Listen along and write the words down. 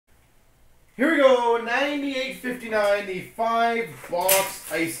98.59, the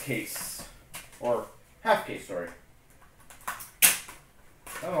 5-box ice case. Or half case, sorry. I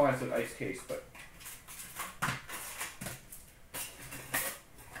don't know why I said ice case, but.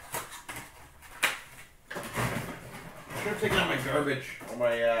 I should have taken out my garbage or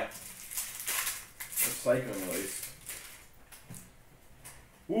my recycling waste.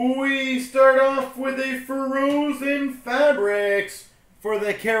 We start off with a Frozen Fabrics for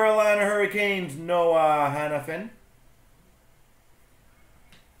the Carolina Hurricanes, Noah Hanifin.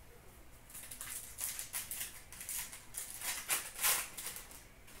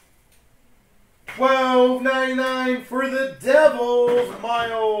 $12.99 for the Devils,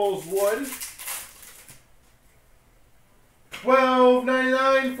 Miles Wood.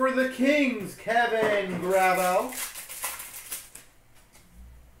 $12.99 for the Kings, Kevin Gravel.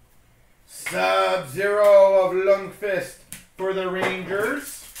 Sub-Zero of Lundqvist for the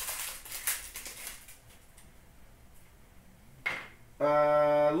Rangers.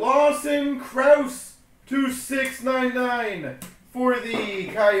 Lawson Krause to $6.99 for the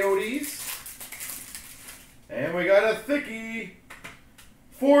Coyotes. And we got a thickie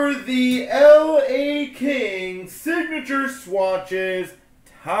for the LA Kings, signature swatches,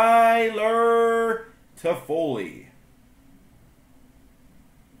 Tyler Toffoli.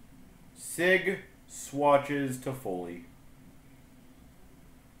 Sig swatches Toffoli.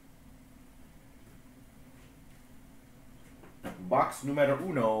 Box numero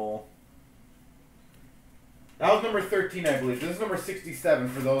uno. That was number 13, I believe. This is number 67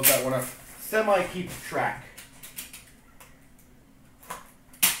 for those that want to semi-keep track.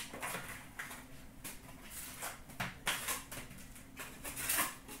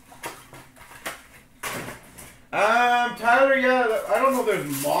 Tyler, yeah, I don't know if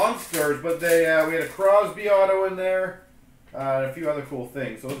there's monsters, but they we had a Crosby auto in there, and a few other cool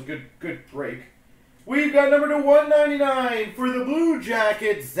things. So it was a good break. We've got number to 199 for the Blue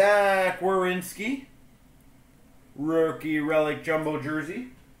Jackets, Zach Werenski. Rookie relic jumbo jersey,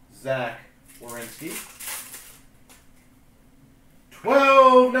 Zach Werenski.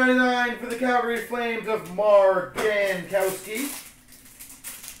 $12.99 for the Calgary Flames of Mark Jankowski.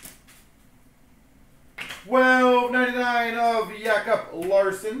 $12.99 of Jakob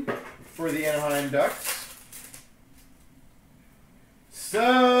Larson for the Anaheim Ducks.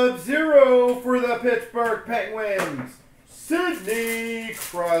 Sub-Zero for the Pittsburgh Penguins, Sidney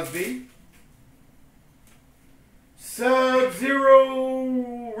Crosby. Sub-Zero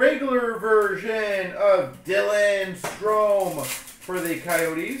regular version of Dylan Strome for the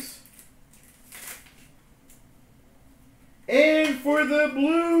Coyotes. And for the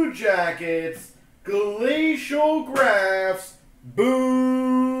Blue Jackets, Glacial Graphs,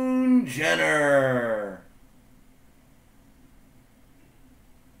 Boone Jenner.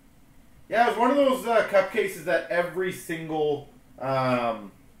 Yeah, it was one of those cup cases that every single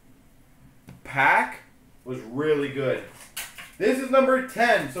pack was really good. This is number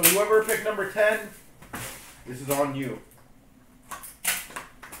 10, so whoever picked number 10, this is on you.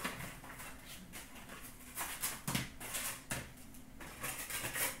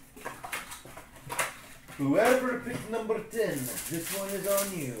 Whoever picked number 10, this one is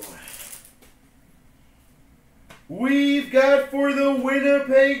on you. We've got for the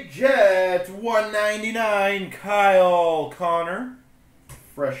Winnipeg Jets, $1.99, Kyle Connor.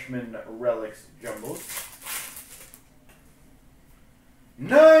 Freshman Relics Jumbos.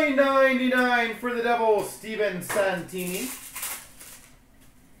 $9.99 for the Devils, Steven Santini.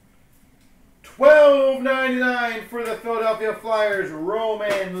 $12.99 for the Philadelphia Flyers, Roman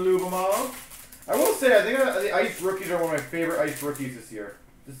Lyubimov. I will say, I think the Ice Rookies are one of my favorite Ice Rookies this year.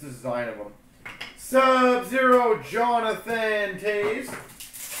 Just the design of them. Sub-Zero, Jonathan Toews,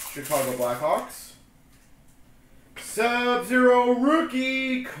 Chicago Blackhawks. Sub-Zero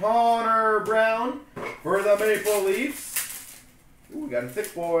Rookie, Connor Brown for the Maple Leafs. Ooh, we got a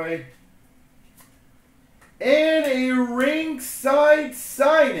thick boy. And a Rinkside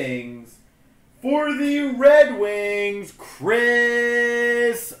Signings for the Red Wings,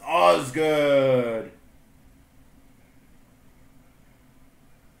 Chris Osgood.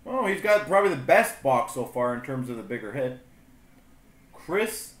 Oh, he's got probably the best box so far in terms of the bigger hit.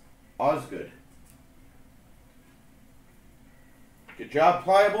 Chris Osgood. Good job,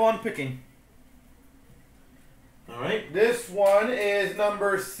 Pliable, on picking. Alright, this one is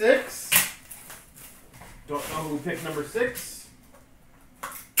number 6. Don't know who picked number 6.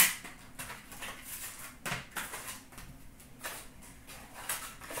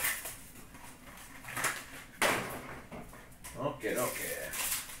 Okay.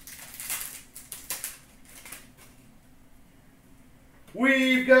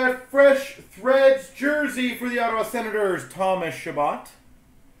 We've got Fresh Threads jersey for the Ottawa Senators, Thomas Chabot.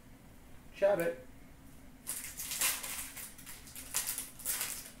 Chabot.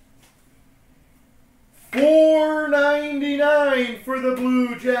 $4.99 for the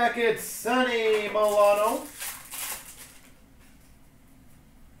Blue Jackets, Sonny Milano.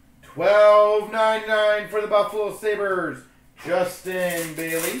 $12.99 for the Buffalo Sabres, Justin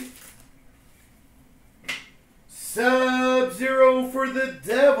Bailey. Sub-Zero for the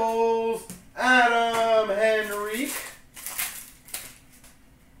Devils, Adam Henrique.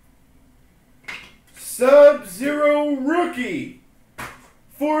 Sub-Zero rookie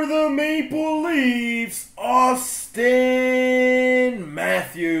for the Maple Leafs, Austin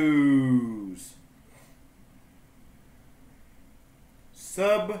Matthews.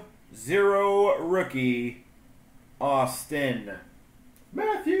 Sub-Zero rookie, Austin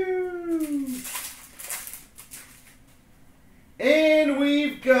Matthews. And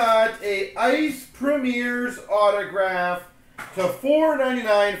we've got a Ice Premier's autograph to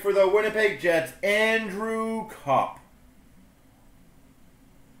 $4.99 for the Winnipeg Jets, Andrew Kopp.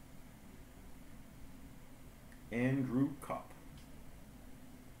 Andrew Kopp.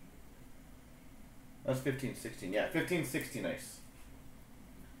 That's 15-16. Yeah, 15-16 ice.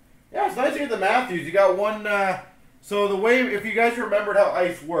 Yeah, it's nice to get the Matthews. You got one. So the way, if you guys remembered how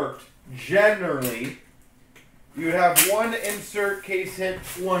ice worked, generally, you would have one insert case hit,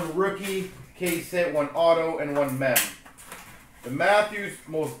 one rookie case hit, one auto, and one mem. The Matthews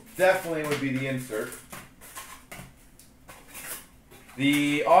most definitely would be the insert.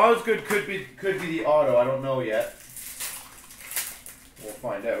 The Osgood could be the auto. I don't know yet. We'll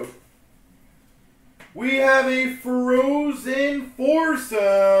find out. We have a Frozen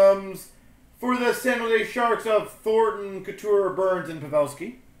Foursomes for the San Jose Sharks of Thornton, Couture, Burns, and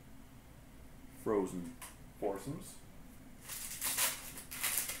Pavelski. Frozen Foursomes.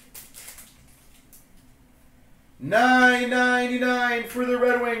 $9.99 for the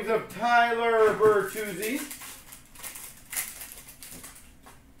Red Wings of Tyler Bertuzzi.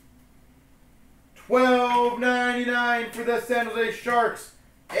 $12.99 for the San Jose Sharks,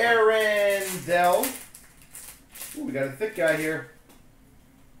 Aaron Dell. Ooh, we got a thick guy here.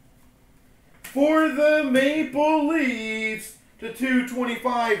 For the Maple Leafs, to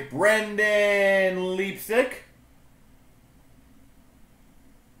 $2.25, Brendan Leipsic.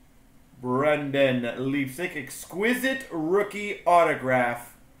 Brendan Leipsic, exquisite rookie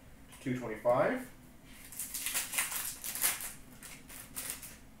autograph, $2.25.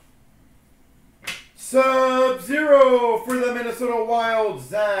 Sub-Zero for the Minnesota Wild,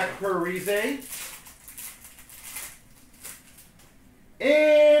 Zach Parise.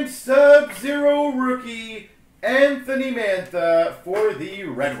 And Sub-Zero rookie, Anthony Mantha for the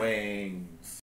Red Wings.